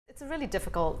It's a really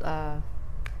difficult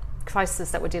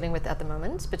crisis that we're dealing with at the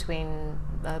moment between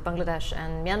Bangladesh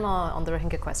and Myanmar on the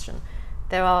Rohingya question.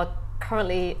 There are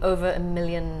currently over 1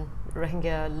 million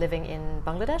Rohingya living in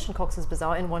Bangladesh, in Cox's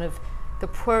Bazar, in one of the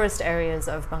poorest areas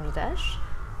of Bangladesh.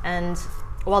 And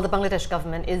while the Bangladesh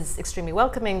government is extremely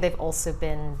welcoming, they've also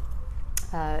been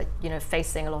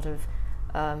facing a lot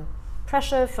of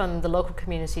pressure from the local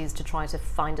communities to try to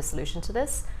find a solution to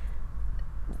this.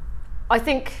 I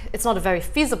think it's not a very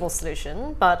feasible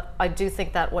solution, but I do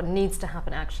think that what needs to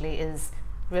happen actually is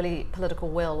really political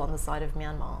will on the side of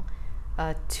Myanmar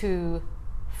to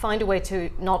find a way to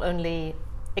not only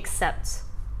accept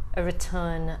a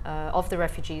return of the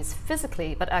refugees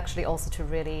physically, but actually also to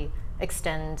really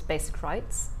extend basic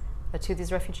rights to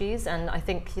these refugees. And I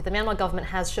think the Myanmar government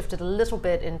has shifted a little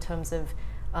bit in terms of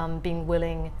being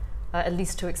willing at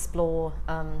least to explore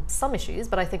some issues,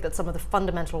 but I think that some of the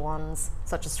fundamental ones,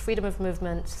 such as freedom of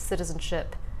movement,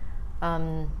 citizenship,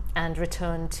 and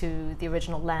return to the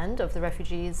original land of the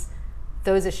refugees,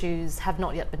 those issues have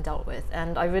not yet been dealt with.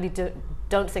 And I really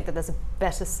don't think that there's a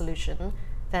better solution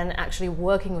than actually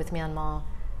working with Myanmar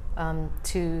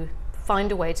to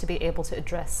find a way to be able to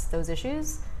address those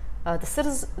issues.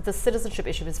 The citizenship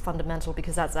issue is fundamental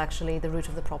because that's actually the root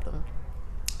of the problem.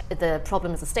 The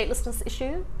problem is a statelessness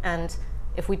issue, and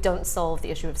if we don't solve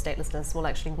the issue of statelessness, we'll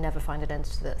actually never find an end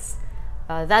to this.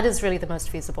 That is really the most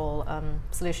feasible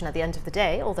solution at the end of the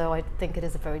day, although I think it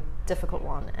is a very difficult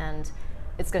one, and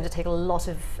it's going to take a lot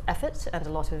of effort and a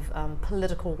lot of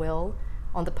political will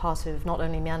on the part of not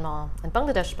only Myanmar and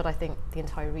Bangladesh, but I think the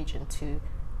entire region to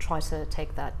try to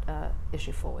take that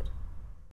issue forward.